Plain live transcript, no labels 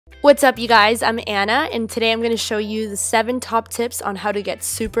What's up, you guys? I'm Anna, and today I'm going to show you the 7 top tips on how to get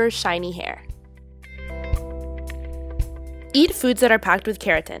super shiny hair. Eat foods that are packed with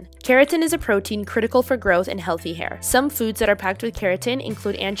keratin. Keratin is a protein critical for growth and healthy hair. Some foods that are packed with keratin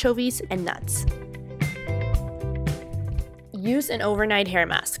include anchovies and nuts. Use an overnight hair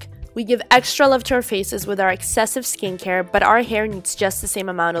mask. We give extra love to our faces with our excessive skincare, but our hair needs just the same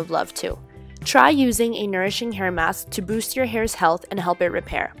amount of love too. Try using a nourishing hair mask to boost your hair's health and help it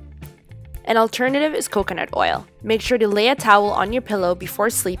repair. An alternative is coconut oil. Make sure to lay a towel on your pillow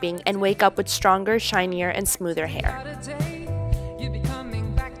before sleeping and wake up with stronger, shinier, and smoother hair.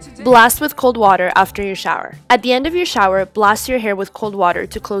 Blast with cold water after your shower. At the end of your shower, blast your hair with cold water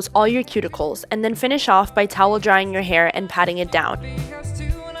to close all your cuticles, and then finish off by towel drying your hair and patting it down.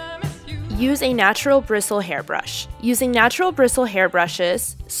 Use a natural bristle hairbrush. Using natural bristle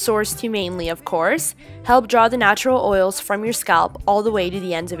hairbrushes, sourced humanely of course, help draw the natural oils from your scalp all the way to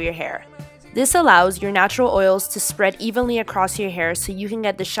the ends of your hair. This allows your natural oils to spread evenly across your hair so you can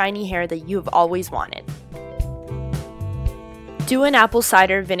get the shiny hair that you've always wanted. Do an apple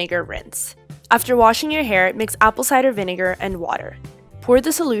cider vinegar rinse. After washing your hair, mix apple cider vinegar and water. Pour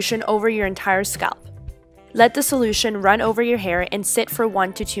the solution over your entire scalp. Let the solution run over your hair and sit for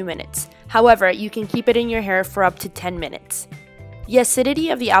 1 to 2 minutes. However, you can keep it in your hair for up to 10 minutes. The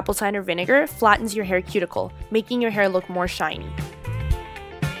acidity of the apple cider vinegar flattens your hair cuticle, making your hair look more shiny.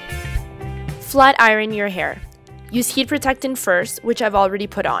 Flat iron your hair. Use heat protectant first, which I've already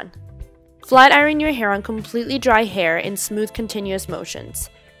put on. Flat iron your hair on completely dry hair in smooth continuous motions.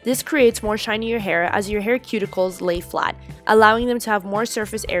 This creates more shinier hair as your hair cuticles lay flat, allowing them to have more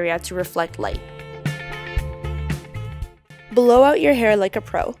surface area to reflect light. Blow out your hair like a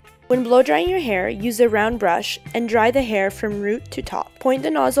pro. When blow drying your hair, use a round brush and dry the hair from root to top. Point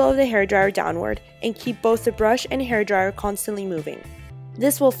the nozzle of the hairdryer downward and keep both the brush and hairdryer constantly moving.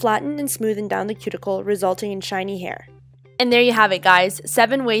 This will flatten and smoothen down the cuticle, resulting in shiny hair. And there you have it, guys,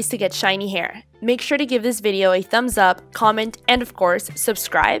 7 ways to get shiny hair. Make sure to give this video a thumbs up, comment, and of course,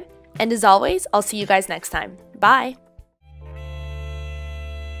 subscribe. And as always, I'll see you guys next time. Bye!